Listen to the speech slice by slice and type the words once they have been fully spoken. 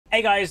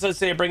Hey guys, let's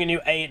say bringing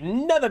you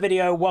another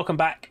video. Welcome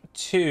back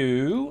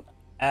to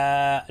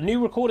a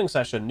new recording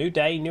session. New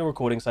day, new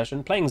recording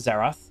session. Playing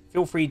Xerath.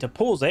 Feel free to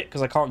pause it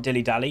because I can't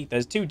dilly-dally.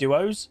 There's two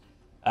duos.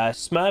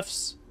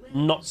 Smurfs,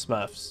 not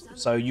Smurfs.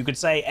 So you could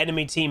say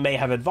enemy team may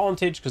have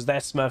advantage because their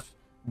Smurf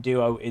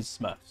duo is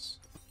Smurfs.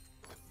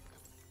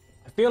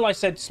 I feel I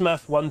said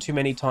Smurf one too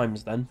many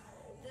times then.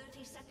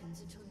 30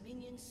 seconds until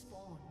minions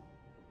spawn.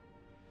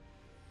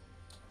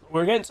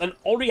 We're against an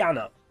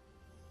Orianna.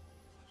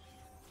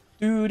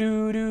 Do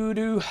do do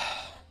do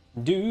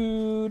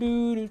do do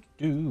do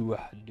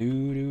do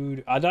do.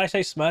 Did I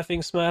say Smurfing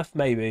Smurf?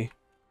 Maybe.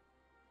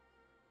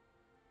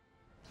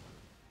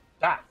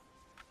 Ah.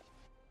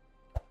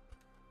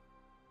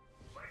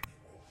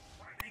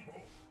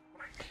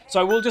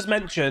 So I will just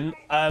mention,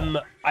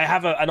 I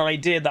have an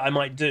idea that I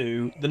might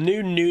do. The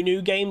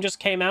new game just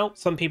came out.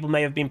 Some people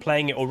may have been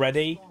playing it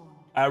already.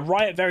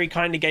 Riot very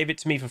kindly gave it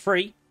to me for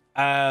free,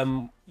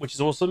 which is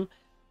awesome.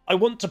 I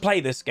want to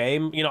play this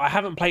game. You know, I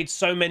haven't played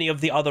so many of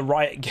the other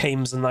Riot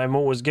games than I'm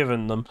always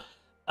given them.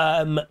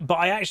 But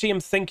I actually am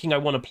thinking I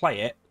want to play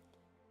it.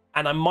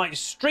 And I might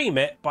stream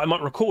it, but I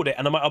might record it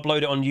and I might upload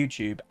it on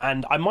YouTube.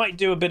 And I might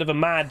do a bit of a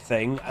mad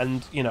thing.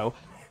 And, you know,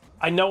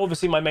 I know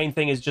obviously my main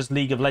thing is just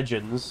League of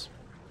Legends.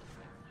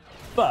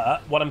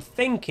 But what I'm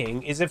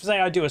thinking is if,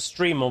 say, I do a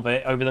stream of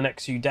it over the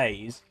next few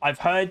days, I've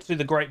heard through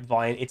the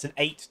grapevine it's an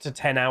 8 to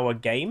 10 hour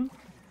game.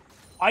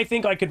 I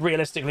think I could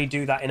realistically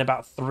do that in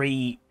about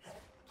three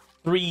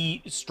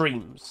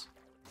streams.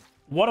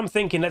 What I'm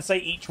thinking, let's say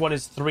each one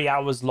is 3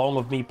 hours long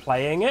of me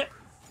playing it.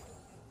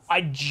 I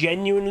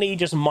genuinely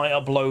just might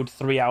upload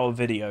 3-hour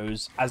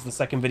videos as the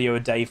second video a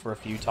day for a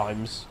few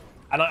times.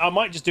 And I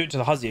might just do it to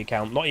the Huzzy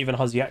account, not even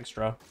Huzzy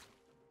Extra.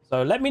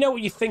 So let me know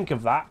what you think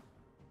of that.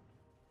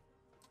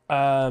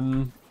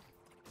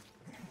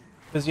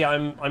 Because yeah,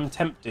 I'm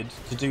tempted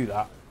to do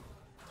that.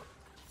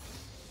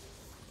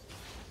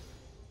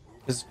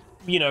 Because,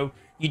 you know,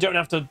 you don't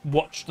have to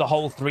watch the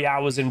whole 3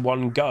 hours in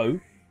one go.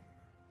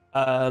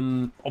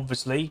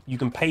 Obviously, you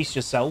can pace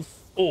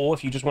yourself, or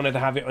if you just wanted to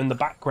have it in the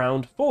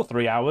background for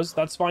 3 hours,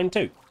 that's fine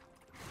too.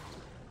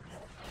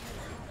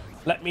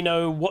 Let me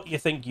know what you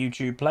think,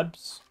 YouTube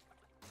plebs.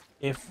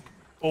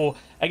 Or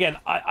again,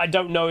 I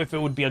don't know if it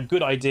would be a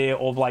good idea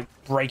of like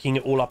breaking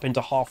it all up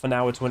into half an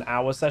hour to an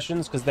hour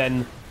sessions, because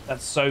then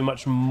that's so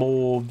much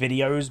more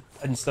videos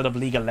instead of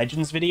League of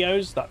Legends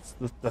videos. That's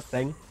the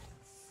thing.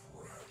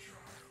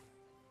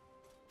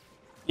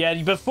 Yeah,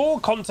 before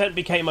content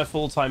became my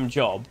full-time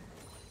job,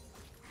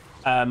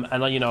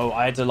 and you know,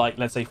 I had to, like,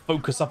 let's say,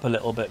 focus up a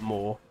little bit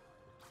more.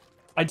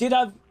 I did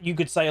have, you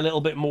could say, a little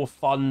bit more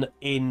fun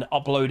in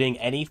uploading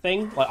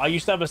anything. Like, I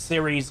used to have a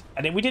series,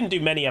 and we didn't do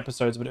many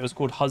episodes, but it was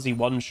called Huzzy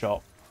One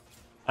Shot.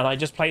 And I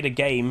just played a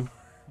game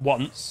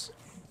once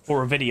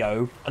for a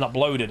video and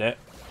uploaded it.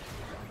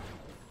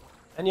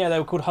 And yeah, they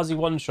were called Huzzy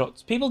One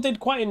Shots. People did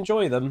quite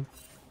enjoy them.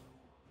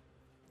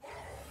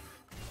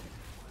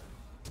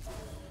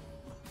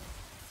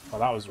 Oh,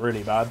 that was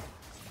really bad.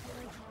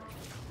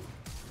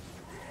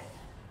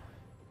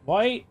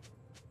 Why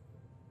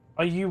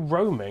are you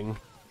roaming?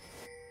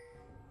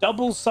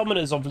 Double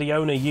summoners of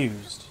Leona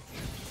used.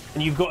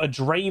 And you've got a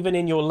Draven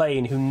in your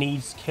lane who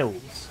needs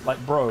kills. Like,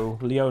 bro,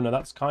 Leona,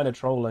 that's kind of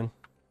trolling.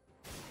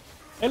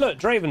 Hey, look,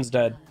 Draven's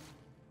dead.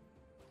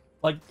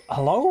 Like,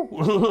 hello?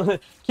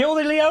 Kill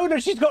the Leona,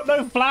 she's got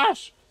no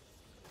flash!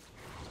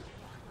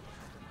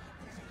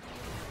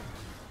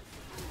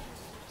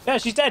 Yeah,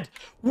 she's dead.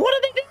 What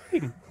are they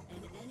doing?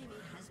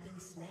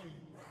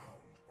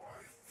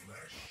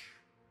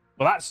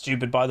 Well, that's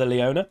stupid by the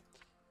Leona.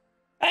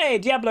 Hey,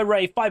 Diablo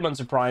Ray, 5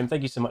 months of Prime.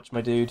 Thank you so much, my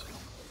dude.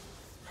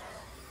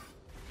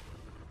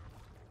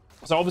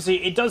 So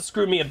obviously, it does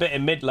screw me a bit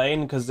in mid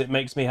lane because it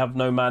makes me have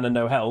no mana,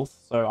 no health.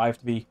 So I have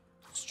to be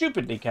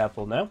stupidly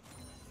careful now,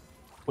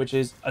 which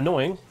is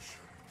annoying.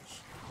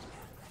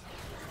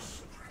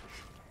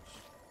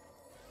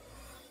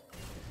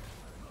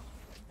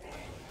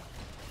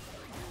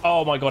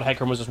 Oh my god,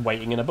 Hecarim was just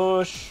waiting in a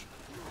bush.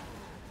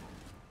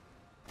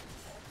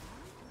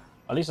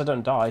 At least I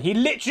don't die. He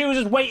literally was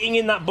just waiting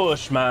in that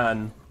bush,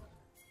 man.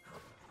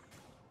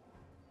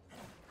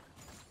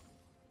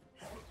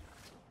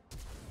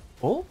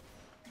 Oh?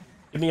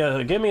 Give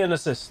me an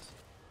assist. Is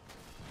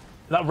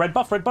that red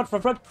buff? Red buff,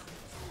 red buff.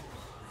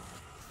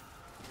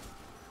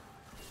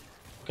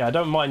 Okay, I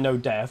don't mind no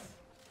death.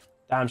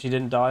 Damn, she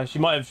didn't die. She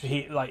might have,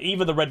 like,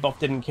 either the red buff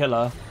didn't kill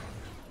her,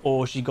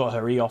 or she got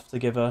her E off to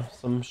give her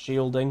some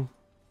shielding.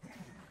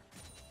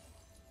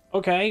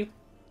 Okay.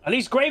 At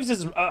least Graves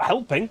is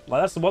helping.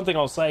 Like, that's the one thing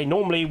I'll say.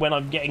 Normally, when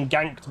I'm getting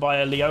ganked by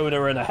a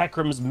Leona and a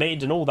Hecarim's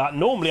mid and all that,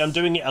 normally I'm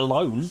doing it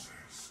alone.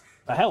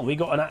 But hell, we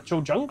got an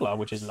actual jungler,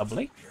 which is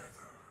lovely.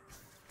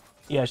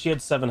 Yeah, she had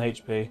 7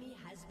 HP.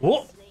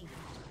 What?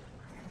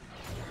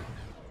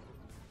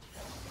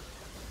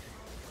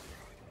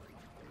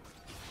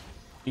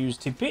 Use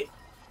TP.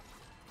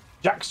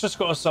 Jack's just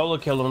got a solo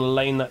kill on a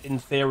lane that, in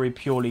theory,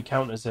 purely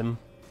counters him.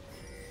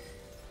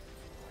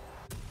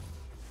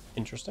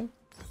 Interesting.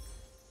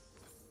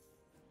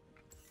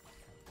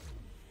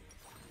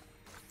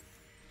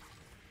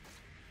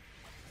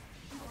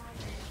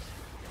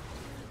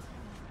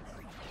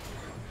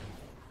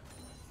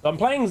 So I'm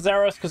playing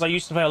Xerath because I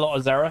used to play a lot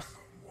of Xerath.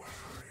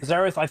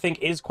 Xerath, I think,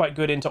 is quite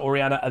good into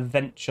Orianna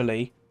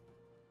eventually.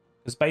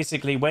 Because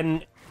basically,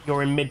 when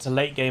you're in mid to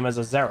late game as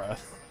a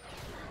Xerath,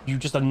 you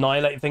just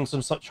annihilate things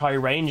from such high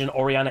range, and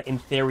Orianna, in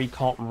theory,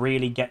 can't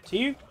really get to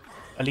you.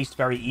 At least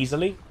very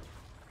easily.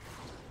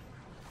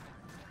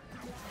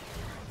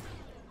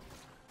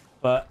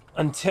 But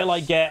until I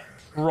get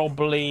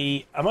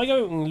probably... Am I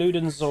going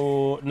Ludens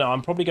or... No,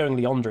 I'm probably going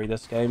Liandry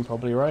this game,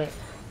 probably, right?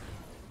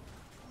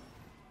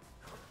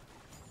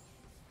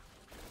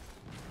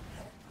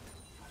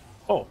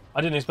 Oh,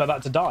 I didn't expect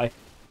that to die.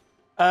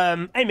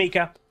 Hey,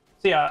 Mika.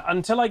 So yeah,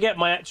 until I get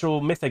my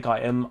actual mythic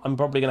item, I'm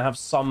probably going to have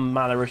some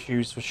mana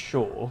issues for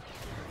sure.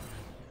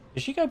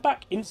 Did she go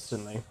back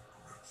instantly?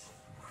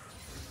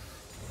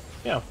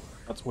 Yeah,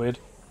 that's weird.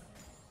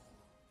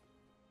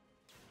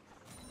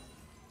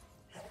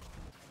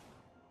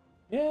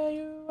 Yeah,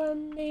 you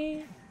and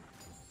me,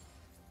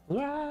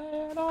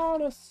 right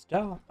on a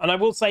star. And I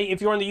will say,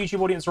 if you're in the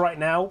YouTube audience right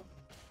now,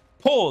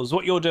 pause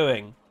what you're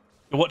doing.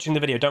 You're watching the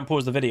video, don't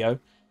pause the video.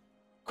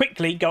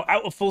 Quickly go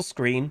out of full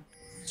screen,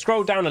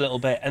 scroll down a little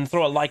bit, and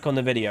throw a like on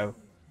the video.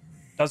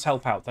 Does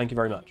help out. Thank you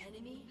very much.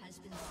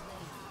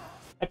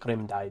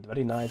 Ekrim died.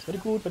 Very nice. Very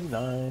good. Very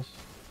nice.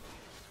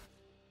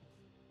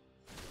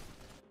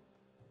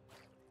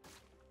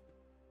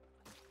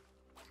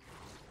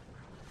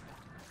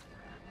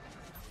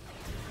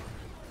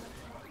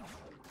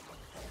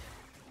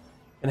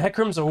 And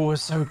Hecrims are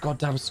always so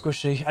goddamn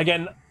squishy.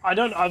 Again,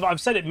 I've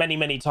said it many,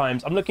 many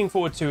times. I'm looking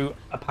forward to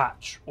a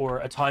patch or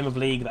a time of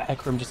League that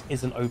Hecarim just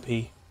isn't OP.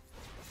 That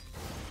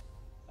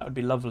would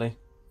be lovely.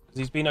 Because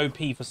he's been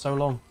OP for so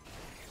long.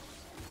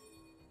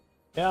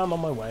 Yeah, I'm on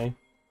my way.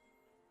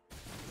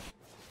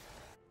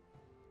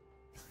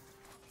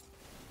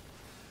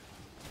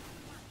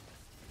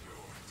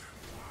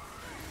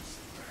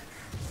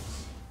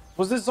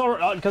 Was this...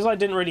 Because I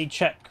didn't really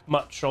check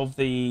much of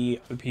the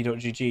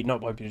OP.GG,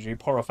 not OP.GG,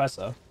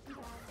 Professor.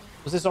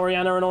 Was this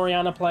Orianna an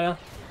Orianna player?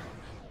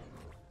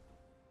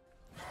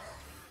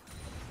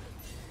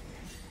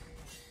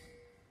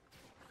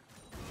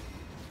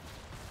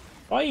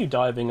 Why are you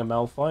diving a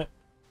Malphite?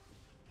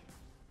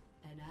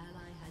 An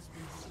ally has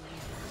been slain.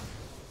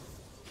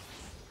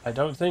 I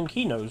don't think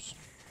he knows.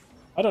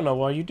 I don't know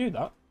why you do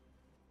that.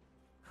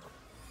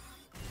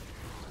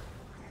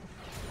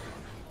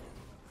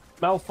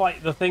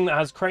 Malphite, the thing that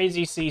has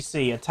crazy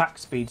CC, attack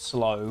speed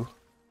slow.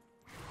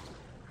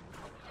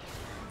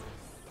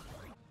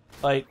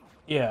 Like,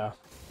 yeah.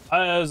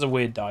 That was a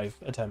weird dive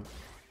attempt.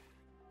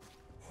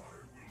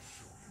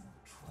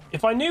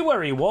 If I knew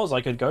where he was,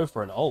 I could go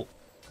for an ult.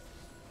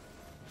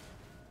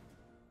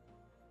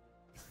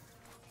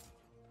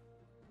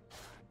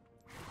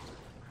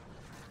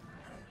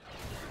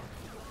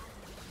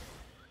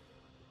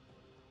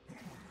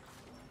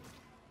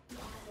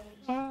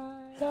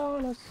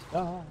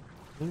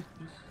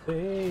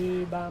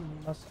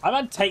 I've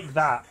had Take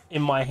That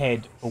in my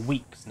head for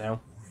weeks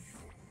now.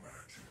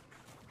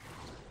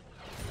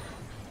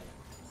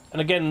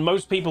 And again,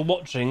 most people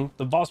watching,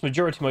 the vast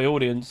majority of my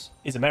audience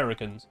is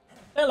Americans.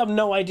 They'll have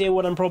no idea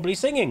what I'm probably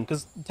singing,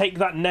 because Take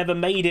That never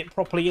made it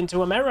properly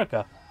into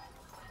America.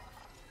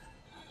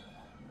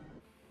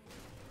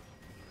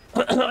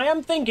 I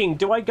am thinking,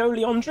 do I go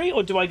Liandry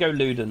or do I go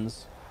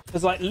Ludens?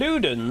 Because, like,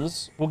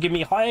 Ludens will give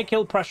me higher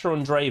kill pressure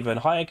on Draven,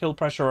 higher kill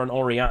pressure on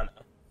Orianna,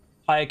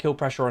 higher kill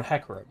pressure on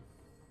Hecarim.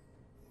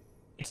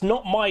 It's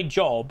not my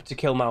job to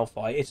kill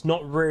Malphite. It's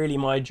not really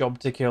my job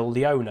to kill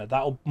Leona.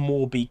 That'll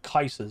more be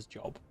Kaiser's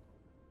job.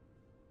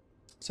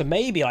 So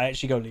maybe I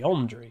actually go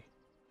Liandry.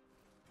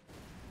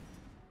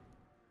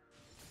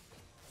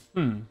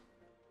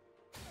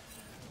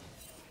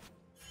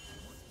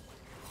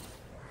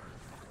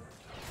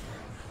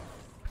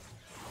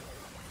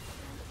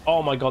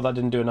 Oh my god, that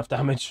didn't do enough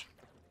damage.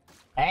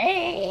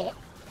 I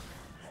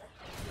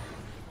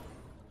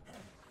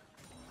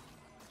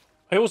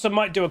also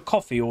might do a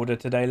coffee order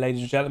today,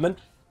 ladies and gentlemen.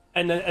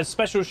 And a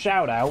special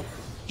shout out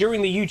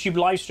during the YouTube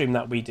live stream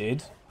that we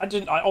did.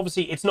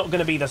 Obviously, it's not going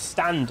to be the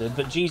standard,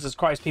 but Jesus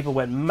Christ, people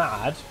went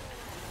mad.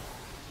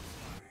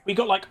 We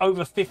got like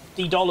over $50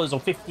 or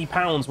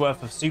 £50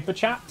 worth of super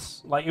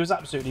chats. Like, it was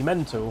absolutely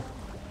mental.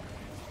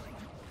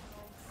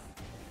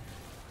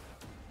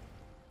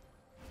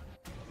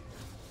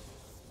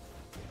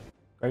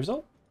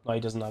 Gravesalt? No, he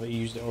doesn't have it. He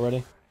used it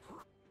already.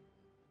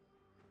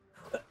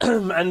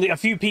 And a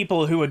few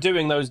people who are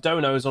doing those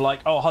donos are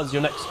like, oh, Huz,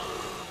 you're next.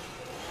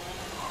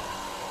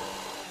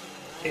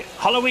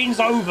 Halloween's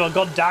over,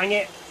 god dang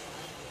it.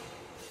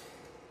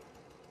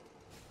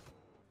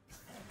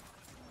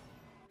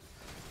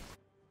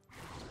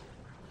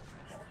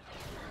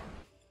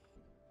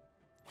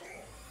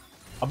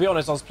 I'll be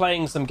honest, I was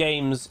playing some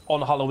games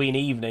on Halloween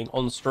evening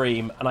on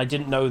stream, and I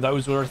didn't know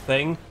those were a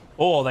thing.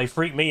 Oh, they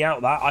freaked me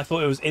out, that. I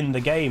thought it was in the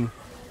game.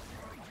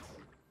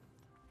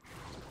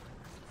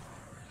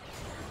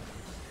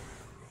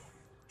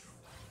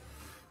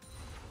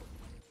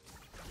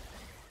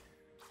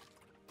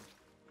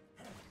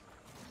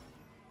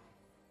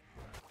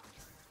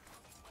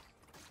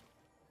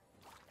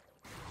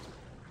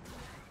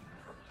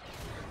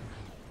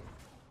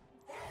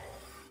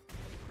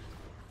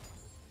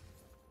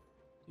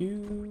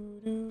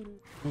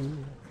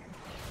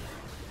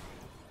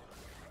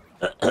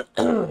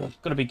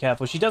 Gotta be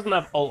careful. She doesn't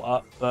have ult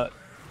up, but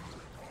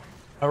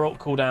her ult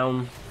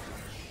cooldown...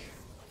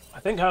 I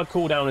think her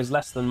cooldown is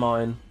less than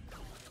mine.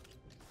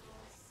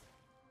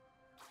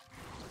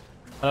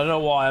 I don't know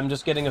why, I'm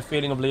just getting a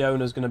feeling of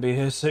Leona's going to be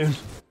here soon.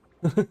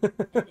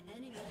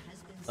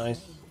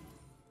 Nice.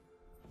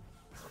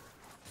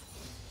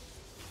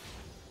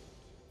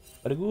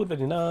 Very good,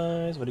 very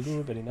nice, very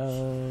good, very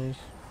nice.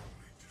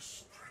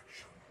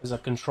 There's a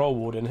control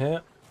ward in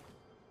here.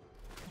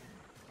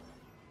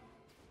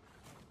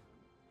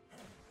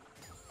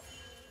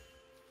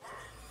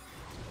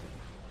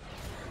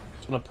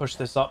 Just want to push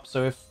this up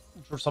so if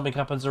something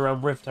happens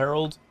around Rift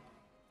Herald,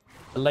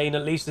 the lane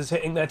at least is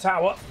hitting their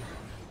tower.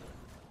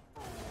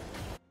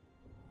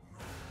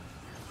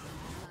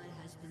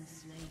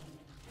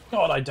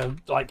 God, I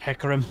don't like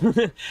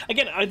Hecarim.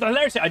 Again,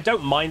 hilariously, I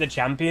don't mind the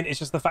champion. It's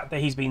just the fact that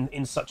he's been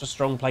in such a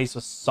strong place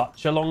for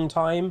such a long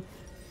time.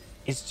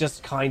 It's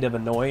just kind of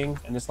annoying,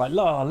 and it's like,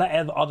 oh,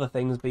 let other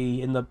things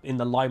be in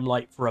the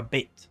limelight for a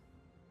bit,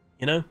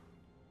 you know?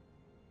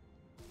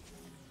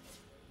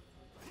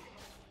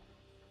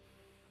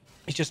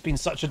 He's just been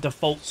such a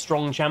default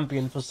strong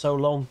champion for so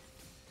long.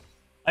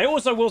 I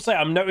also will say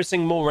I'm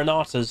noticing more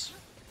Renatas.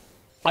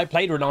 I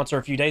played Renata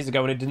a few days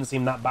ago, and it didn't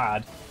seem that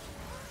bad.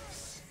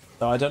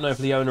 So I don't know if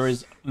Leona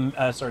is,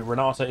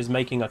 Renata is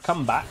making a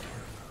comeback.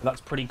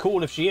 That's pretty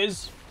cool if she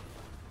is.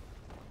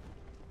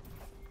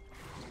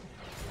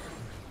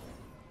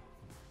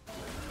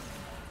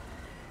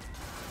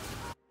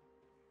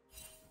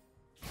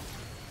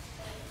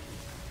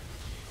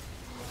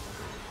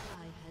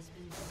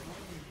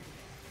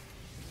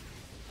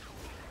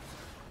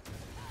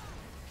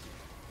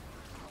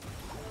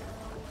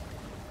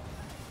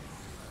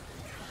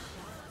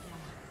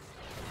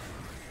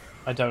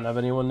 I don't have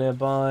anyone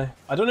nearby.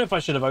 I don't know if I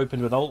should have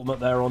opened with ultimate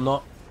there or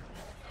not.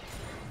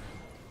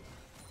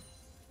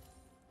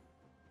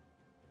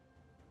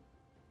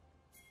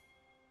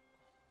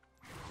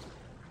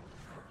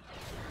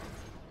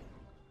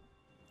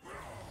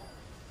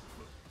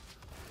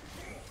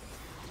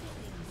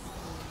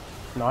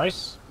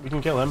 Nice. We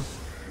can kill him.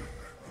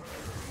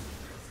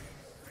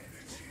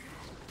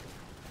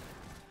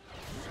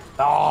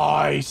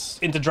 Nice!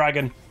 Into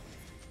dragon.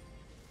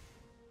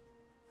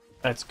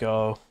 Let's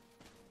go.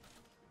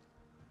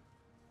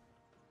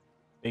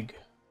 Big.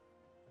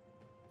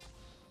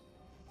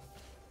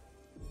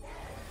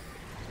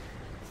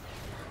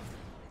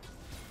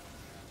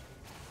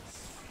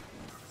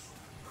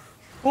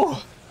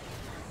 Oh!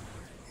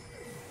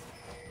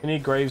 We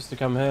need Graves to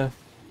come here.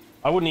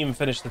 I wouldn't even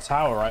finish the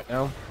tower right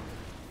now.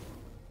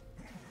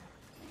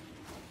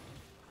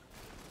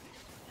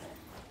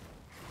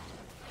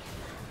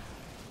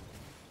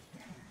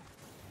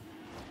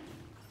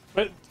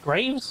 But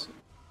Graves?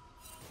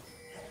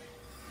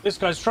 This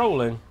guy's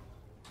trolling.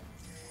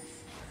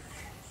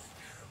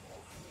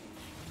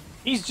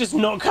 He's just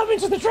not coming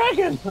to the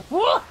dragon.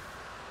 What?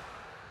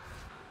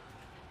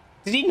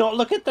 Did he not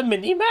look at the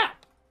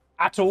mini-map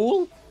at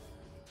all?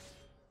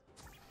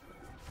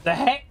 The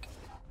heck?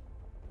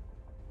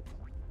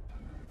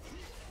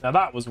 Now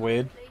that was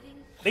weird.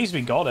 At least we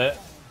got it.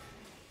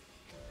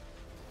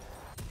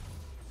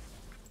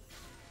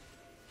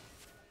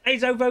 Hey,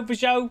 Zovo for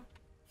show.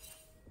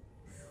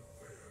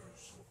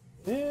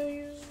 Yeah,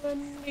 you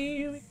and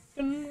me, we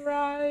can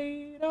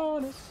ride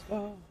on a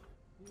star.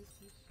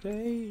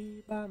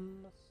 Stay by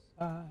my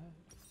side.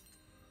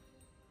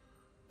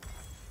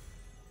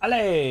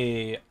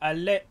 Allez,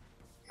 allez,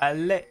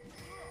 allez.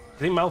 I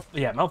think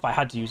Malphite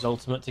had to use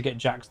ultimate to get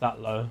Jax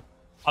that low.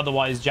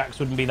 Otherwise, Jax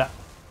wouldn't be that.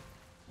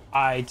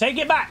 I take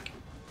it back.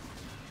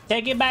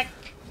 Take it back.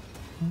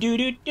 Do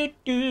do do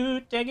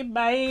do. Take it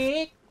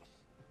back.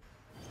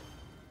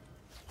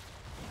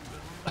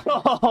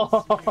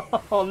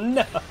 Oh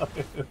no.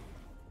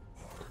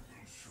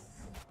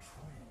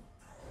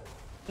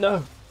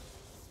 No.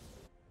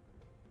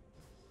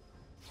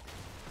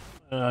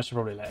 I should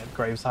probably let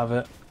Graves have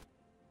it.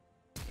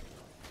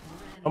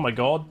 Oh my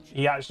god,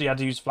 he actually had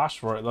to use flash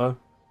for it though.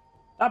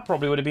 That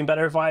probably would have been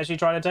better if I actually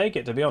tried to take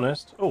it, to be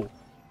honest. Oh,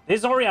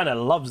 this Orianna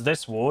loves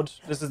this ward.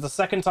 This is the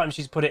second time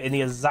she's put it in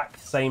the exact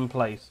same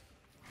place.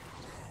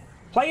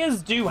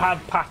 Players do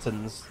have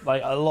patterns,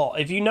 like a lot.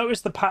 If you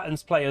notice the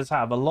patterns players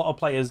have, a lot of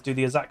players do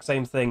the exact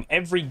same thing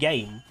every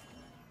game.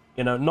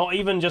 You know, not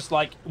even just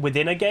like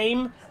within a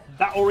game.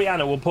 That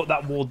Orianna will put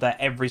that ward there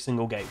every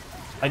single game.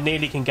 I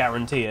nearly can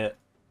guarantee it.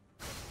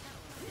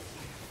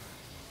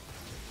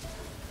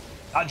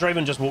 That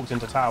Draven just walked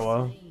into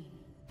tower.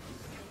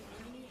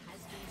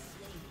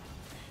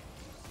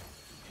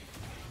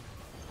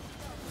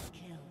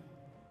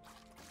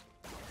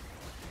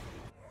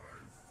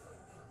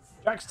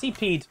 Jax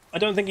TP'd. I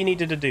don't think he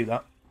needed to do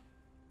that.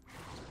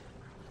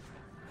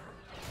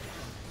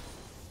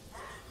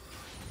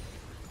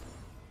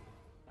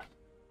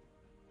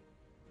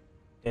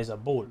 There's a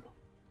ball.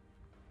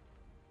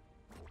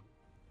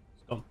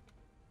 It's gone.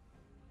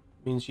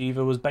 Means she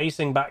either was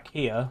basing back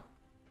here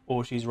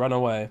or she's run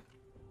away.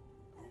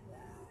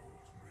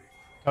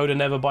 Coda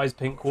never buys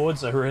pink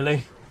wards, so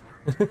really.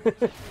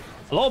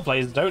 A lot of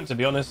players don't, to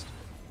be honest.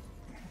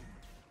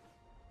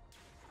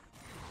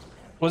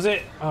 Was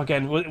it,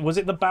 again, was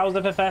it the Bowser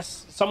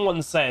FFS?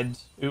 Someone said,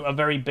 a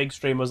very big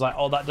stream was like,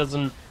 oh, that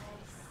doesn't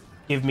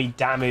give me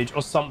damage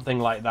or something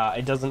like that.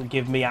 It doesn't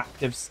give me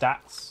active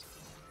stats.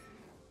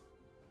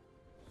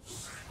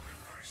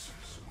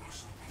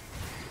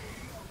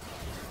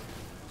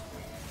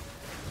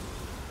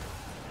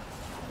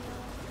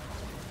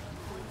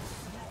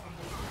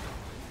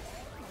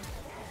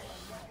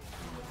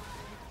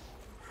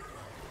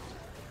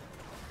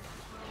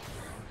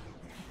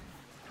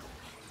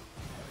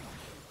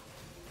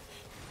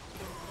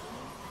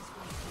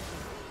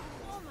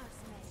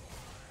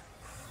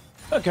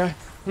 Okay,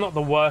 not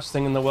the worst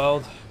thing in the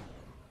world.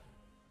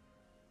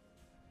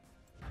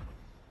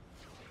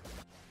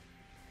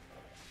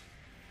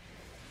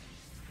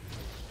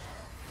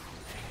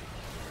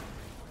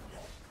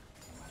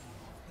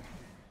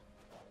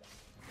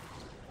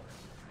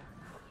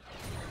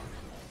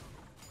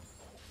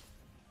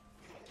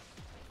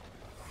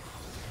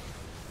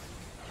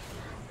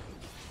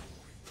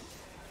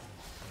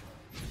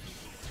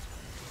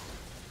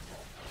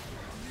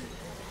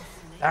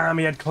 Damn,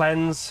 he had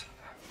cleanse.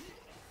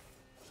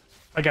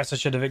 I guess I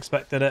should have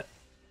expected it.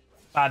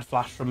 Bad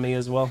flash from me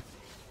as well.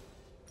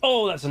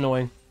 Oh, that's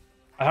annoying.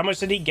 How much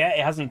did he get?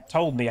 It hasn't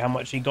told me how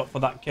much he got for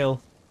that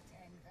kill.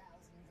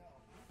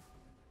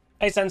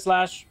 Hey,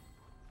 Senslash.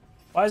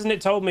 Why hasn't it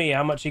told me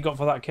how much he got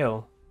for that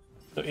kill?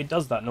 It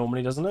does that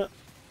normally, doesn't it?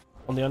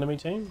 On the enemy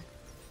team?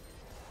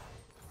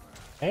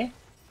 Hey?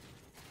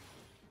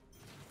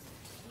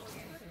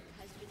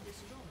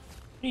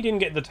 He didn't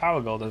get the tower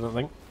gold, I don't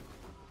think.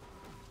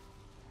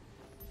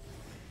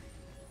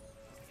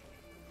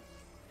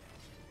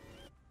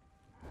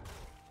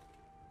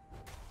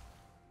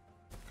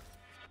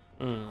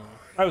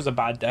 That was a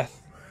bad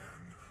death.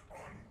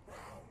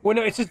 Well,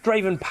 no, it's just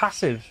Draven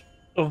passive.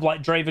 Of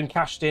like Draven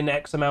cashed in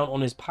X amount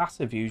on his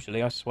passive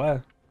usually, I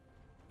swear.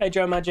 Hey,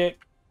 Joe Magic.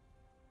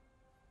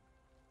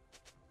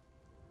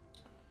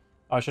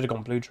 Oh, I should have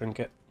gone blue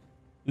trinket.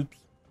 Oops.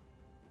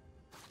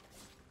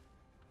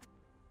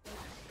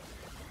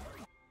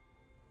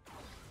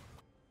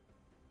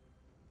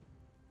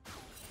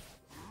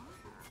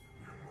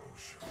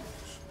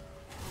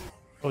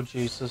 Oh,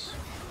 Jesus.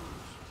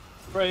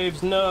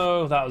 Graves,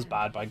 no. That was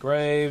bad by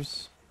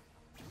Graves.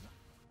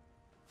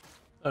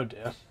 Oh,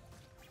 dear.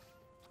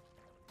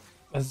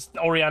 Is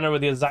Orianna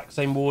with the exact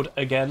same ward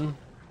again?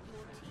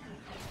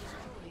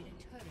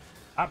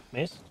 Ah,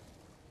 missed.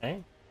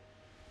 Okay.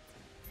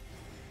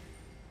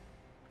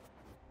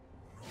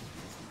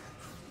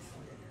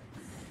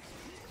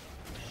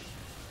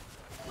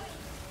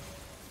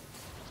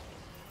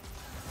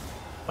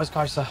 Where's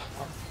Kai'Sa?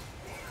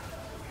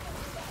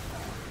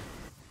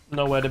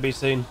 Nowhere to be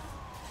seen.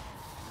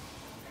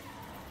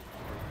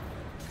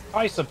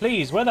 Kai'Sa,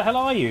 please, where the hell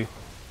are you?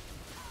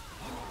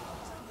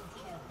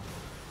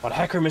 God,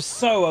 Hecarim is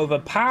so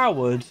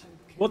overpowered.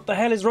 What the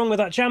hell is wrong with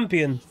that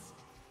champion?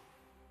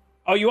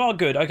 Oh, you are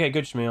good. Okay,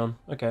 good, Shmeon.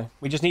 Okay,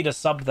 we just need a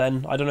sub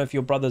then. I don't know if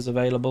your brother's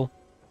available.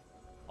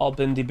 Our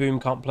Bindi Boom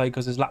can't play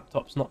because his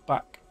laptop's not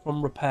back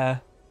from repair.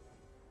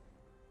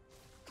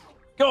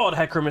 God,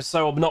 Hecarim is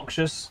so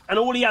obnoxious. And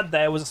all he had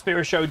there was a Spear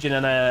of Shojin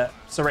and a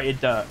serrated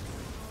dirt.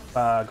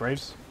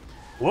 Graves.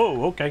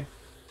 Whoa, okay.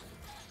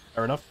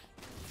 Fair enough.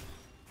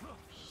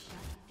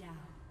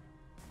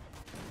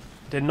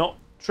 Did not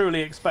truly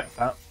expect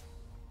that.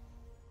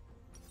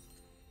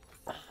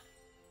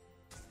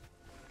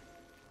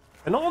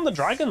 They're not on the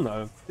dragon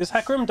though. This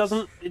Hecarim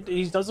doesn't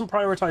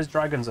prioritize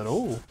dragons at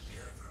all.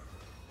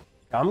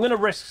 I'm gonna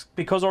risk,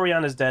 because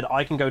Orianna's dead,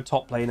 I can go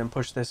top lane and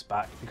push this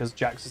back because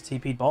Jax is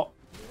TP bot.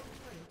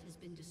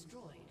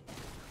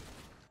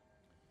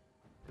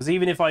 Because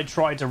even if I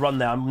try to run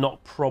there, I'm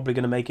not probably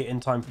gonna make it in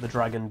time for the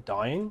dragon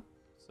dying.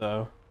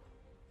 So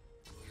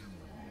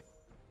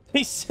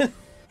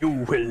you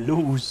will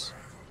lose.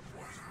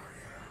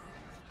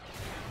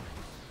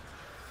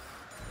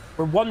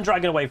 We're one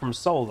dragon away from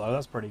Soul, though.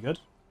 That's pretty good.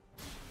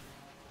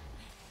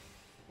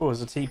 Oh,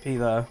 there's a TP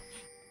there.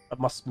 That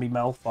must be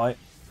Malphite.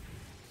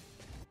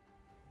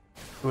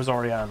 It was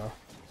Orianna.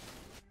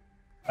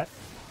 Right.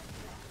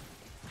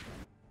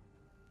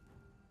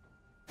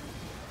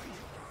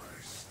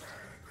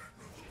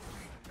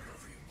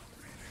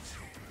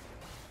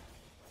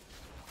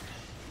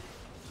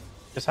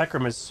 This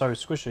Hecarim is so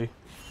squishy.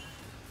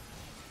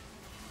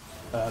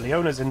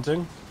 Leona's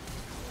inting.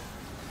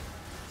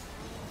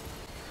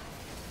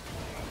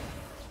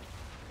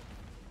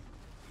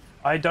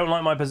 I don't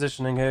like my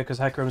positioning here because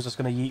Hecarim's just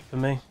going to yeet for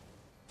me.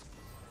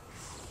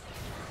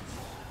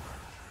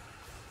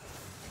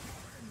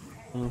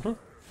 You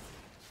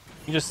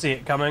just see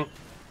it coming.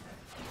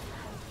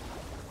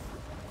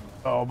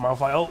 Oh,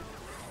 Malphite ult.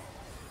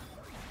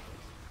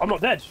 I'm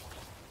not dead.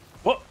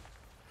 What?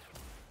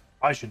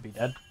 I should be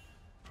dead.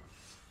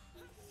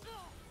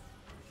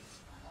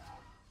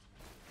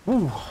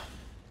 Ooh.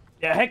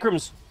 Yeah,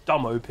 Hecarim's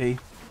dumb OP.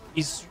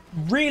 He's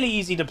really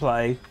easy to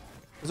play.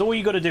 Because all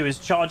you got to do is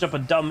charge up a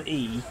dumb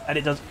E, and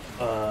it does...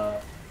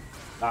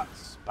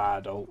 That's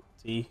bad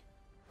ulti.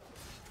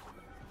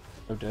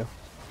 Oh dear.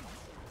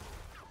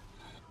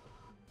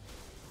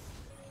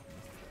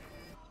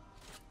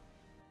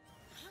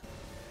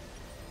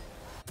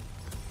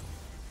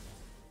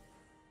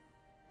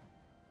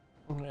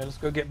 Yeah, let's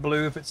go get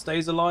blue if it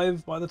stays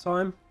alive by the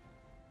time.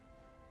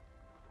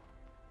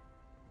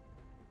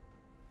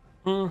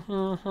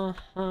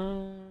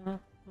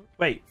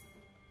 Wait.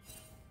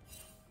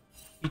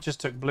 He just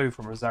took blue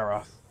from a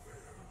Xerath.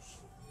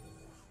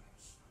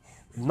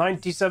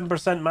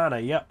 97% mana,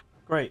 yep.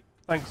 Great.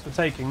 Thanks for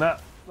taking that.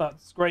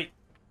 That's great.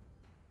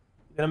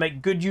 You're gonna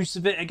make good use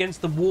of it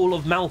against the wall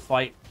of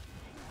Malphite.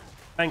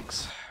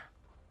 Thanks.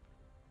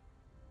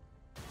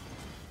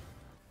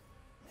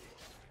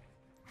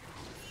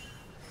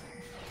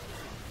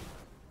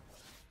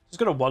 Just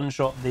gonna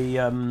one-shot the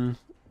oh,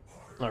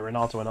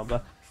 Renato went up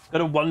there.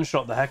 Gonna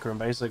one-shot the Hecarim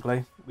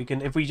basically. We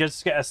can, if we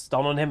just get a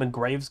stun on him and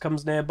Graves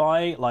comes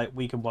nearby, like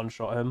we can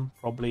one-shot him.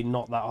 Probably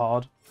not that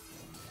hard.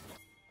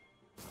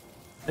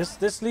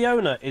 This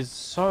Leona is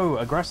so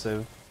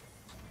aggressive.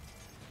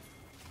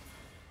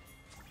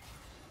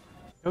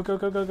 Go, go,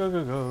 go, go, go,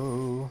 go,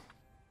 go.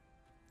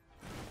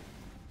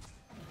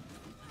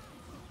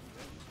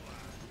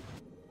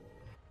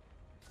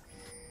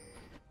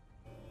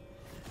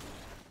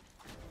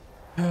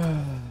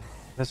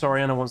 This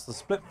Orianna wants the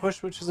split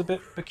push, which is a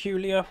bit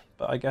peculiar,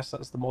 but I guess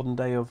that's the modern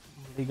day of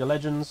League of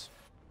Legends.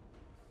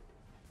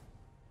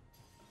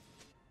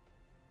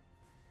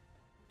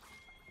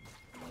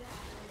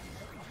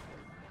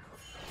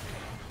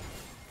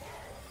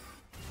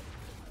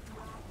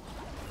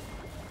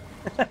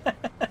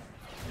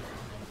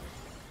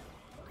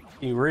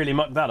 You really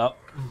mucked that up.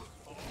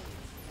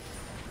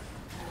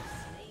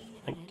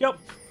 Thank you.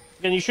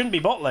 And you shouldn't be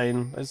bot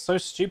lane. It's so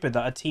stupid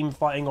that a team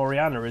fighting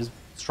Orianna is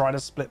trying to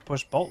split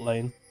push bot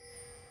lane.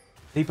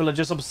 People are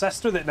just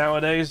obsessed with it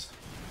nowadays.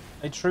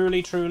 They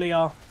truly, truly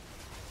are.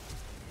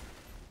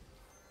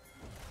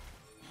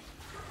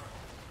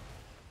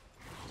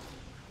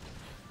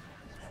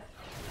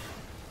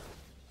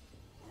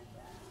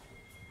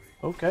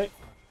 Okay.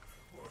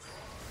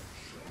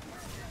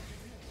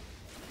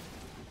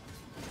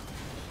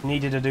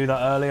 Needed to do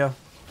that earlier.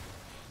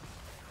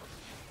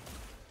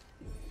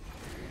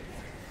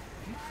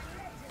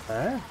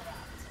 Huh?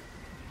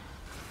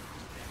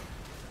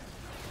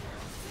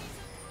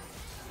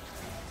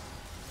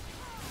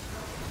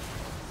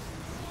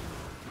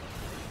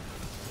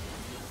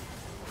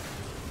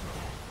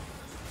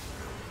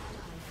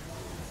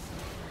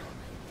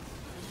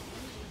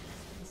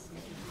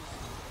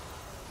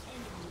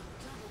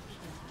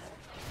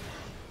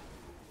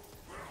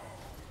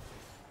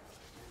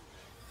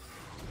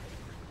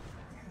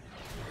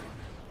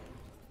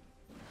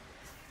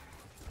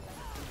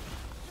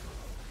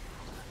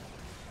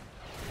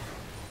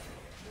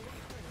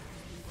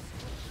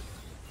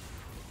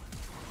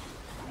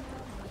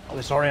 Oh,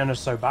 this Orianna's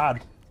so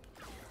bad.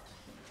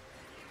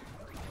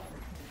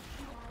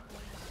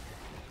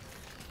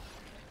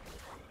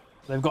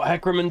 They've got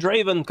Hecarim and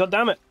Draven. God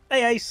damn it.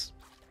 Hey, Ace.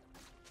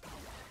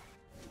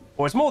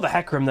 Well, it's more the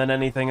Hecarim than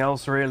anything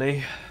else,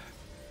 really.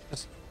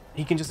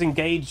 He can just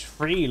engage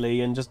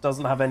freely and just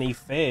doesn't have any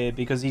fear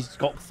because he's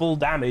got full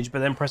damage, but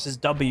then presses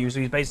W,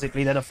 so he's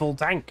basically then a full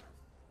tank.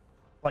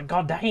 Like,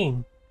 god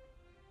dang.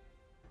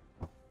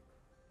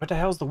 What the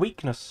hell's the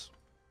weakness?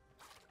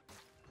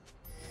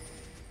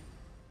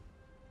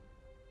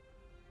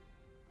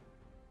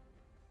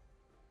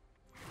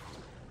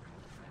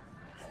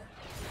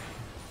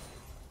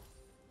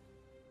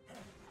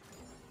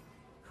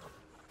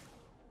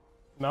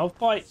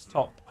 Malphite's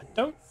top. I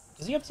don't...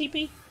 Does he have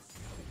TP?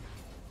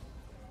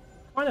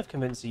 Kind of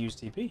convinced he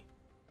used TP.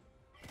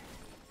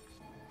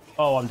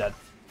 Oh, I'm dead.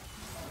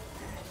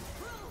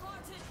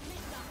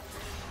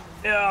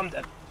 Yeah, I'm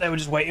dead. They were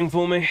just waiting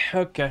for me.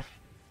 Okay.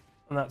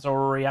 And that's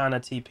Orianna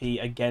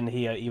TP again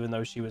here, even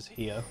though she was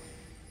here.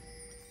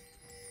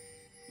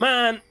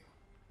 Man!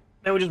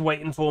 They were just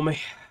waiting for me.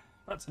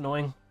 That's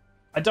annoying.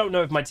 I don't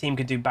know if my team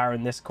could do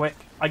Baron this quick.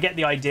 I get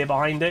the idea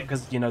behind it,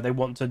 because, you know, they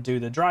want to do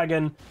the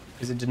dragon,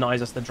 because it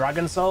denies us the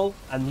dragon soul.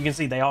 And you can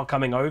see they are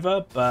coming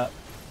over, but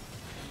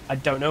I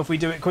don't know if we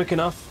do it quick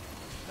enough.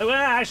 Well,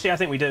 actually, I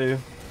think we do.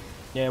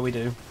 Yeah, we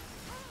do.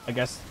 I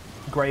guess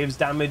Graves'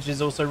 damage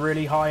is also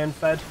really high and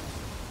fed.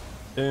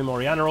 Boom,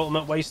 Orianna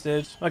ultimate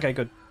wasted. Okay,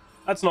 good.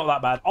 That's not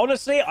that bad.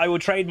 Honestly, I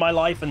would trade my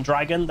life and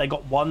dragon. They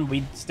got one.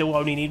 We still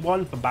only need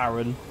one for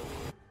Baron.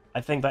 I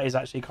think that is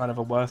actually kind of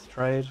a worth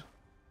trade.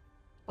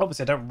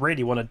 Obviously, I don't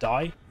really want to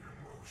die,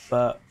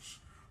 but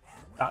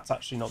that's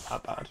actually not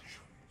that bad.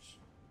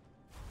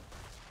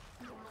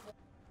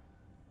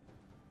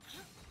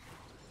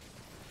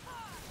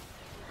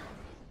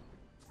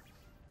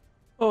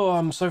 Oh,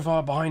 I'm so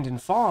far behind in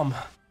farm.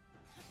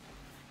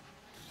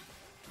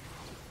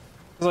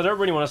 Because I don't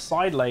really want to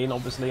side lane,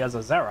 obviously, as a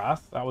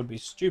Xerath. That would be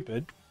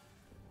stupid.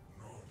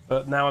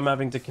 But now I'm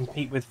having to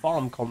compete with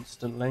farm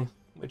constantly,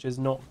 which is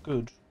not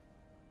good.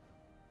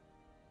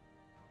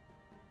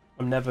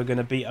 I'm never going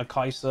to beat a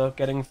Kai'Sa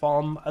getting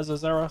farm as a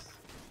Xerath.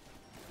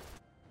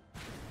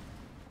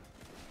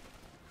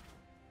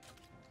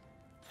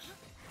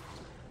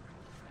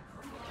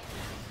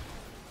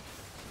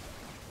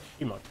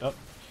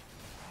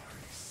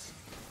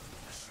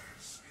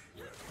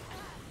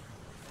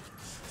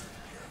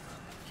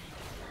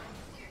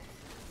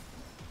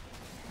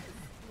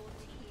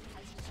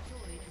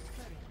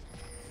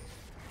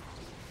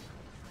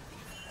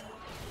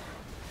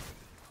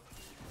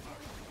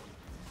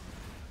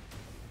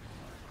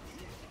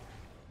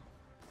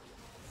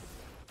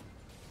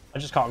 I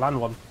just can't land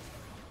one.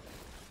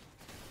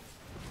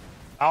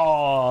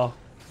 Oh,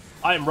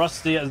 I am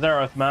rusty at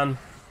Xerath, man.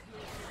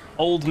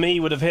 Old me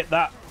would have hit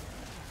that.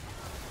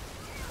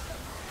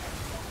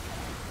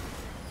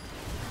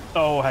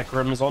 Oh,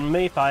 Hecarim's on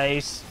me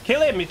face.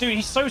 Kill him, dude.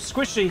 He's so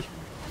squishy.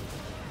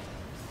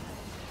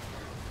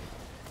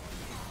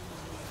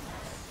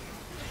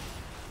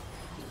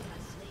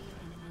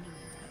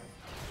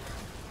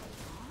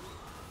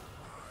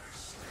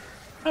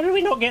 How did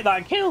we not get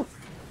that kill?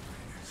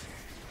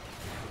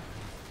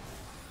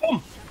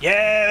 Boom.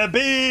 Yeah,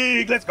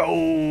 big. Let's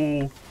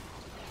go.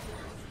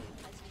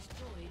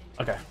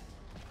 Okay.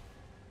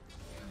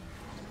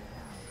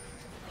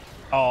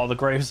 Oh, the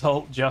Graves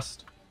ult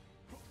just.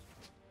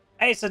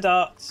 Ace of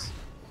darts.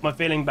 Am I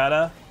feeling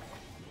better?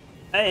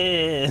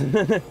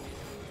 Hey.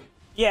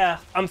 Yeah,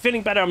 I'm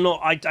feeling better. I'm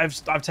not.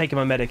 I've taken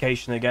my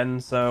medication again,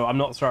 so I'm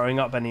not throwing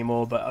up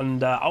anymore. But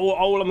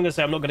all I'm gonna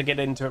say, I'm not gonna get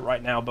into it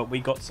right now. But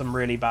we got some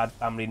really bad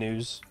family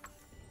news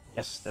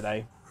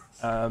yesterday.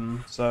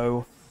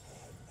 So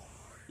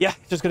yeah,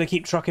 just gonna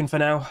keep trucking for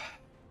now.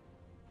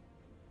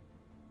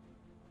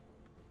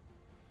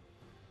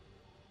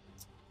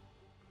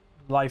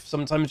 Life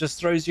sometimes just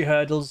throws you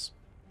hurdles.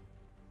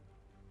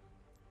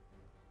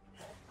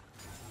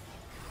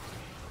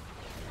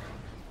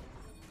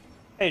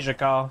 Hey,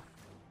 Jakar.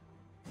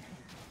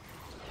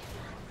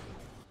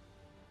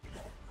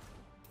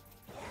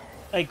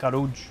 Hey,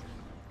 Courage.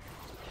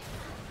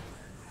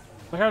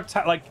 Look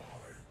how like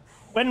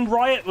when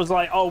Riot was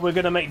like, "Oh, we're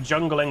gonna make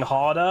jungling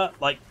harder."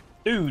 Like,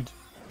 dude,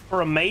 for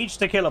a mage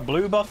to kill a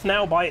blue buff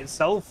now by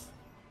itself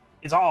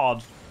is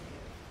hard.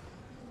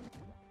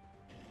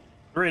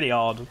 Really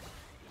hard.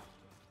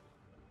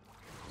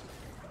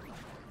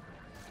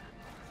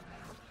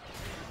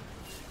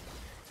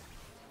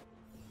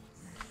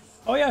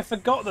 Oh yeah, I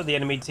forgot that the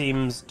enemy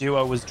team's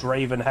duo was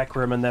Draven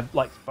Hecarim, and they're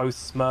like both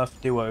Smurf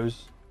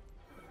duos.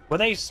 Were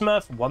they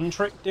Smurf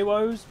one-trick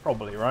duos?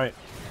 Probably, right?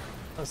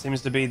 That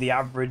seems to be the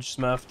average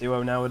Smurf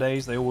duo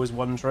nowadays. They always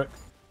one-trick.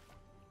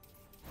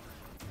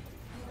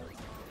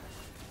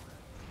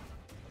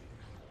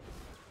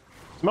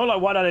 It's more like,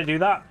 why did I do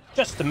that?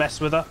 Just to mess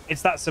with her.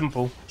 It's that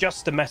simple.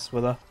 Just to mess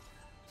with her.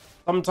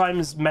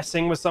 Sometimes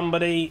messing with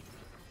somebody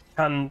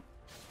can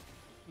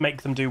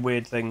make them do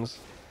weird things.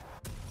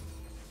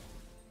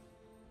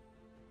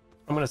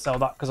 I'm going to sell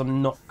that because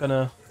I'm not going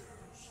to...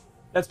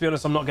 Let's be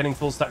honest, I'm not getting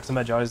full stacks of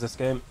Medjais this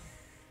game.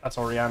 That's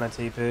Orianna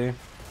TP.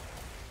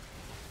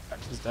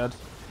 Jax is dead.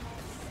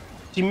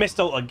 She missed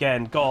ult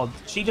again. God,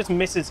 she just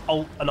misses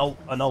ult and ult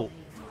and ult.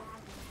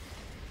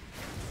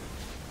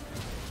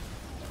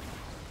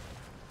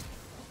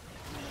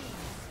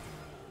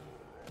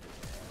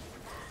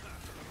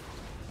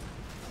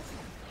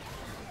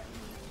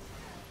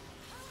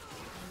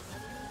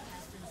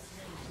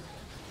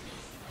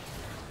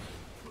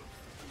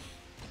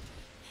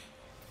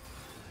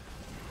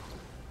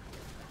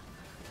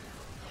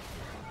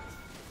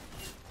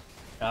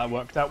 That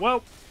worked out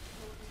well.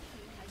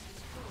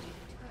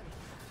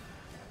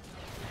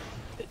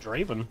 Hit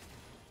Draven.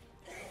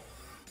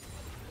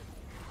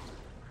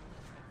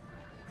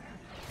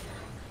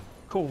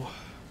 Cool.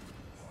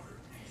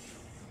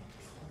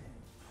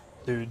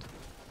 Dude.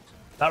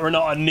 That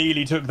Renata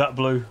nearly took that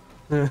blue.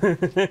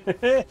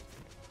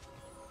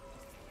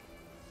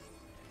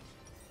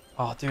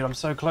 Oh, dude, I'm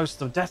so close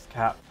to the death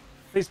cap.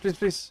 Please, please,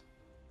 please.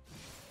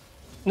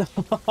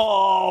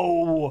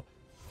 No!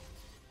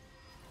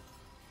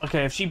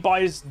 Okay, if she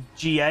buys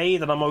GA,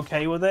 then I'm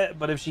okay with it.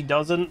 But if she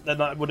doesn't, then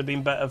that would have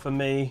been better for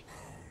me.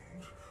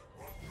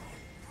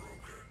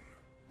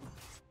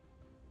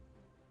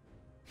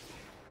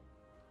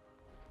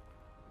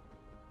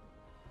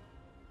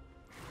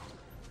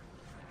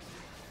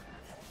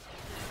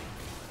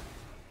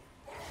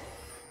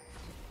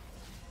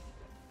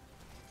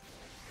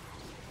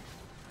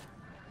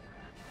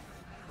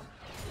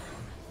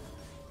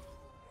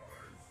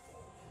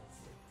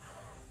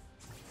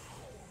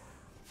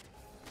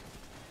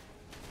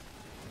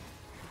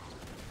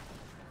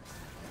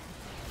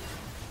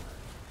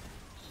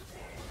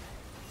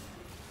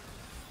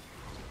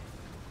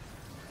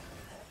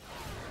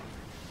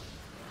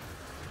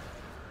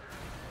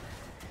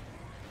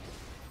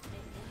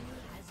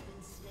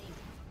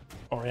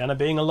 Orianna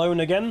being alone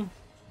again.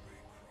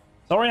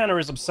 Orianna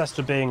is obsessed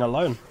with being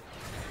alone.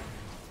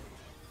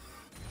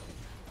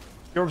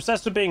 You're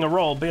obsessed with being a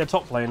role, be a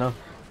top laner.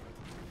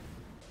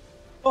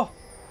 Oh!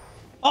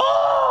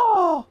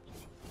 Oh!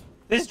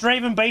 This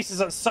Draven base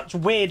is at such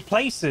weird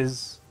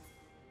places.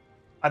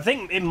 I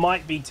think it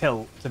might be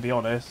tilt, to be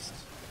honest.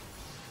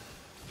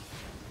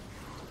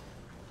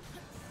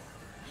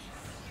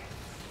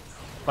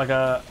 Like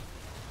a...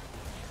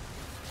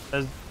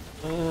 There's...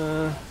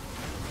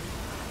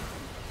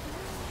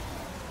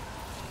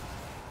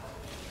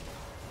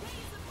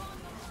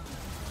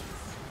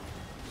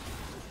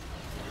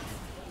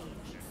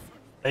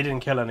 They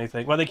didn't kill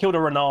anything. Well, they killed a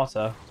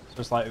Renata.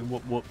 So it's like,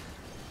 whoop, whoop.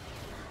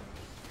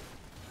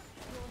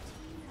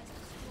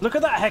 Look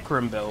at that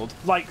Hecarim build.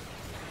 Like,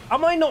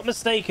 am I not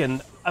mistaken?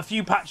 a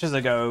few patches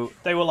ago,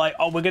 they were like,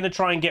 oh, we're going to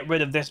try and get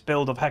rid of this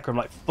build of Hecarim,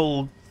 like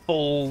full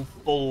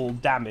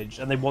damage,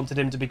 and they wanted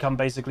him to become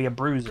basically a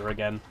bruiser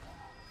again.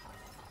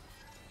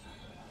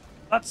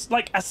 That's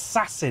like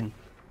assassin.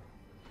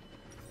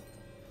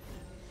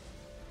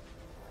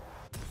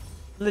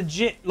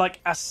 Legit, like,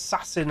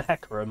 assassin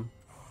Hecarim.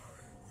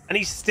 And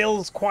he's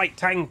still quite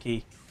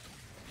tanky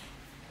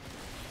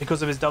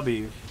because of his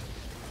W.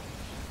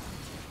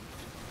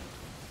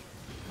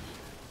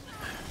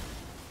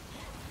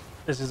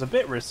 This is a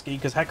bit risky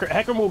because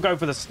Hecarim will go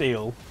for the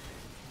steal.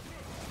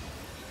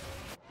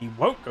 He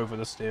won't go for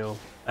the steal.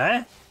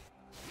 Eh?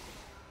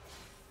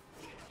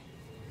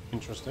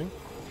 Interesting.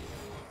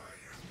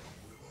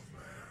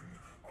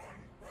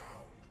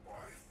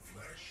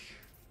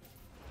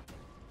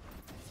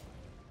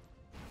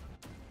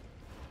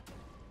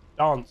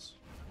 Dance.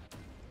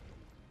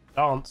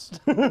 Dance.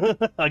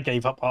 I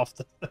gave up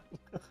after.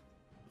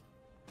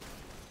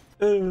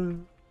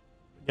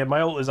 Yeah,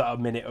 my ult is at a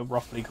minute of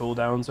roughly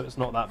cooldown, so it's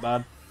not that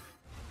bad.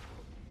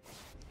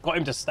 Got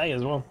him to stay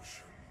as well.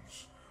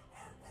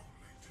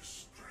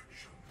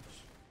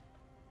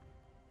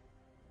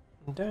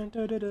 And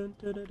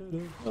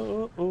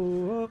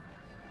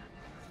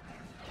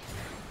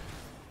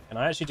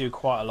I actually do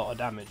quite a lot of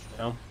damage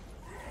now.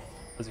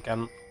 As I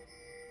can.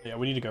 Yeah,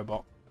 we need to go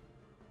bot.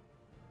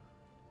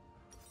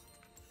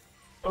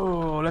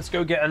 Oh, let's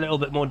go get a little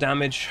bit more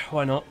damage.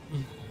 Why not?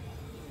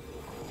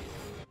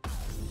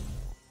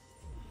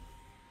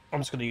 I'm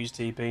just going to use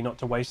TP, not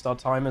to waste our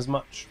time as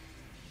much.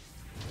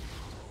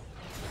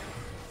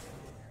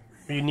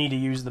 You need to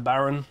use the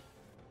Baron.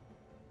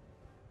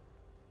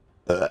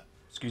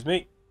 Excuse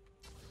me.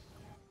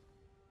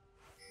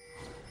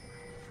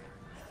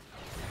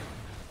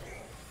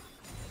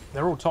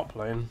 They're all top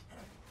lane.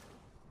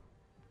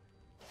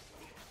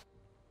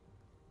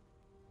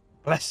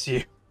 Bless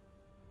you.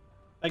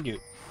 Thank you.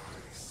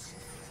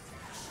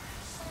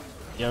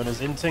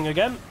 Leona's inting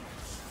again.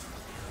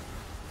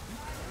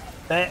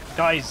 There,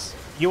 guys,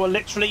 you are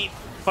literally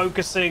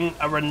focusing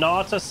a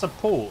Renata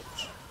support.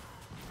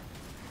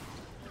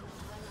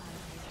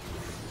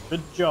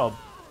 Good job.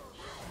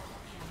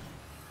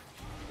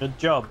 Good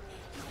job.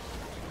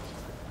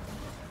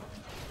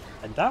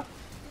 And that?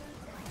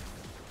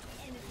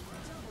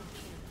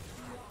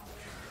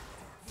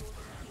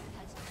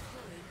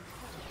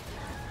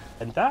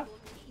 And that?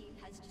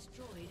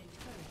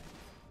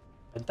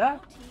 And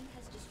that?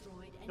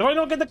 Did I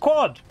not get the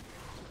quad?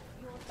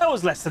 That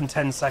was less than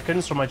 10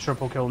 seconds from my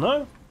triple kill,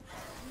 no?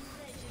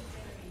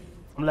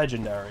 I'm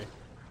legendary.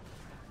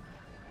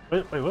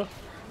 Wait, what?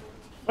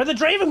 Where'd the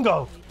Draven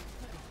go?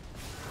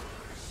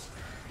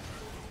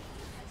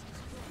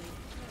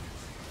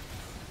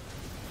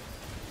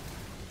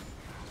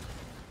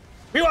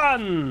 We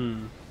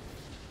won!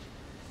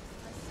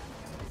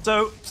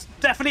 So,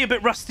 definitely a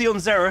bit rusty on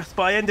Xerath,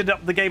 but I ended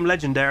up the game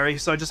legendary,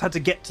 so I just had to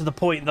get to the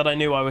point that I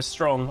knew I was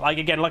strong. Like,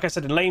 again, like I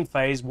said in lane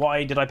phase,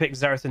 why did I pick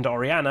Xerath into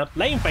Orianna?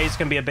 Lane phase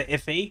can be a bit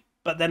iffy,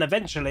 but then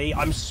eventually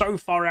I'm so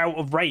far out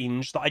of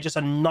range that I just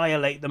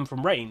annihilate them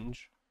from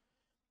range.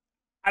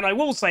 And I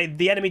will say,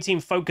 the enemy team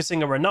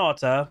focusing a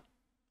Renata,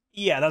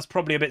 yeah, that's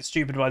probably a bit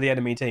stupid by the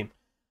enemy team.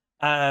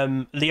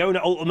 Leona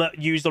ultimate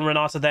used on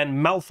Renata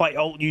then, Malphite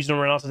ult used on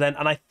Renata then,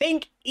 and I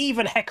think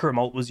even Hecarim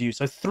ult was used.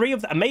 So 3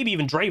 of them, and maybe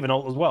even Draven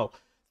ult as well.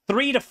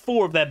 3 to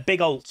 4 of their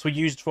big ults were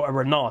used for a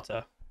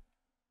Renata.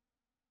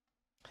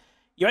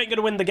 You ain't going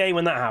to win the game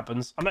when that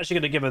happens. I'm actually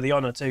going to give her the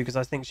honor too, because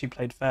I think she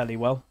played fairly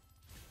well.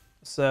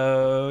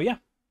 So, yeah.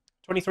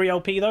 23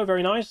 LP though,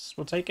 very nice.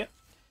 We'll take it.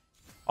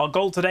 Our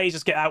goal today is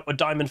just get out with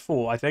Diamond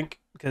 4, I think,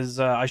 because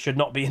I should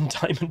not be in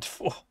Diamond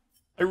 4.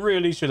 I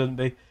really shouldn't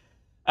be.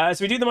 So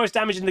we do the most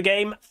damage in the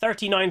game,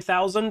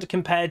 39,000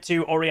 compared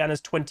to Orianna's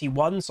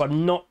 21, so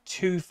I'm not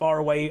too far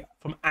away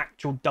from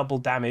actual double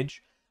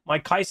damage. My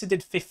Kai'Sa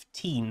did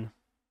 15.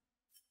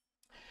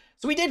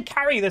 So we did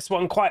carry this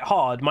one quite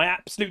hard. My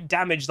absolute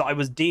damage that I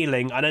was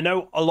dealing, and I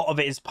know a lot of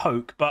it is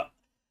poke, but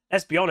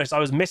let's be honest, I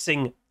was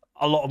missing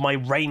a lot of my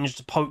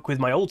ranged poke with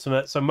my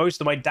ultimate, so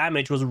most of my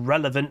damage was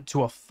relevant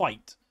to a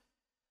fight.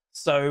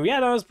 So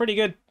yeah, that was pretty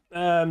good.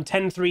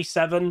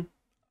 10-3-7.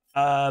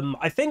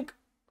 I think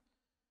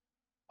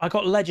I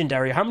got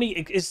legendary. How many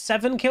is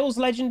 7 kills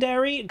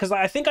legendary? Because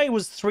I think I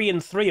was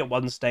 3-3 at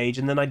one stage,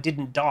 and then I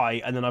didn't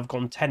die, and then I've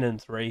gone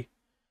 10-3.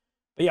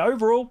 But yeah,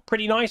 overall,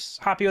 pretty nice.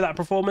 Happy with that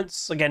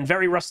performance. Again,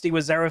 very rusty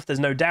with Xerath, there's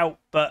no doubt,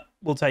 but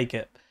we'll take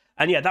it.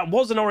 And yeah, that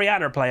was an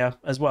Orianna player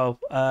as well.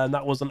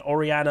 That was an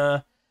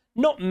Orianna,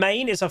 not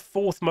main, it's a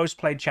 4th most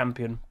played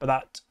champion, but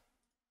that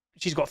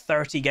she's got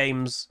 30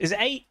 games. Is it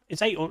 8?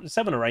 It's 8 or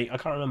 7 or 8. I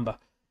can't remember.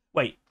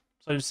 Wait,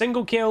 so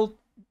single kill,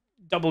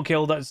 double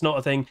kill, that's not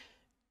a thing.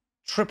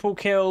 Triple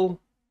kill,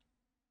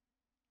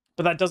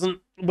 but that doesn't.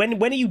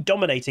 When are you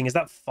dominating? Is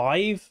that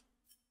 5?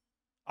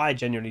 I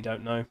genuinely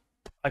don't know.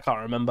 I can't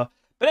remember.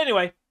 But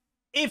anyway,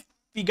 if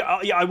you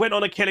got, yeah, I went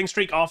on a killing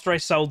streak after I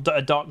sold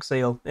a Dark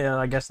Seal. Yeah,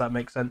 I guess that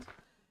makes sense.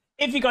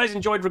 If you guys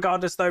enjoyed,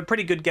 regardless though,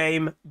 pretty good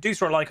game. Do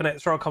throw a like on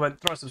it, throw a comment,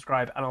 throw a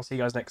subscribe, and I'll see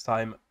you guys next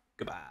time.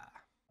 Goodbye.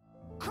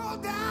 Call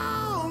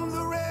down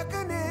the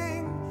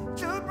reckoning.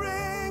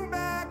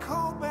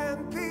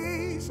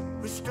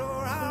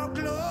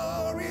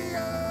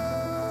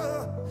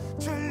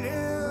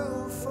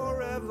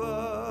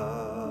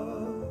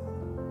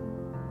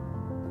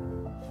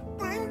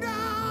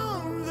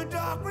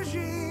 dark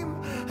regime.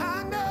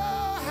 I know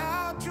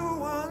how to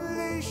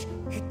unleash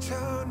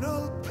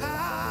eternal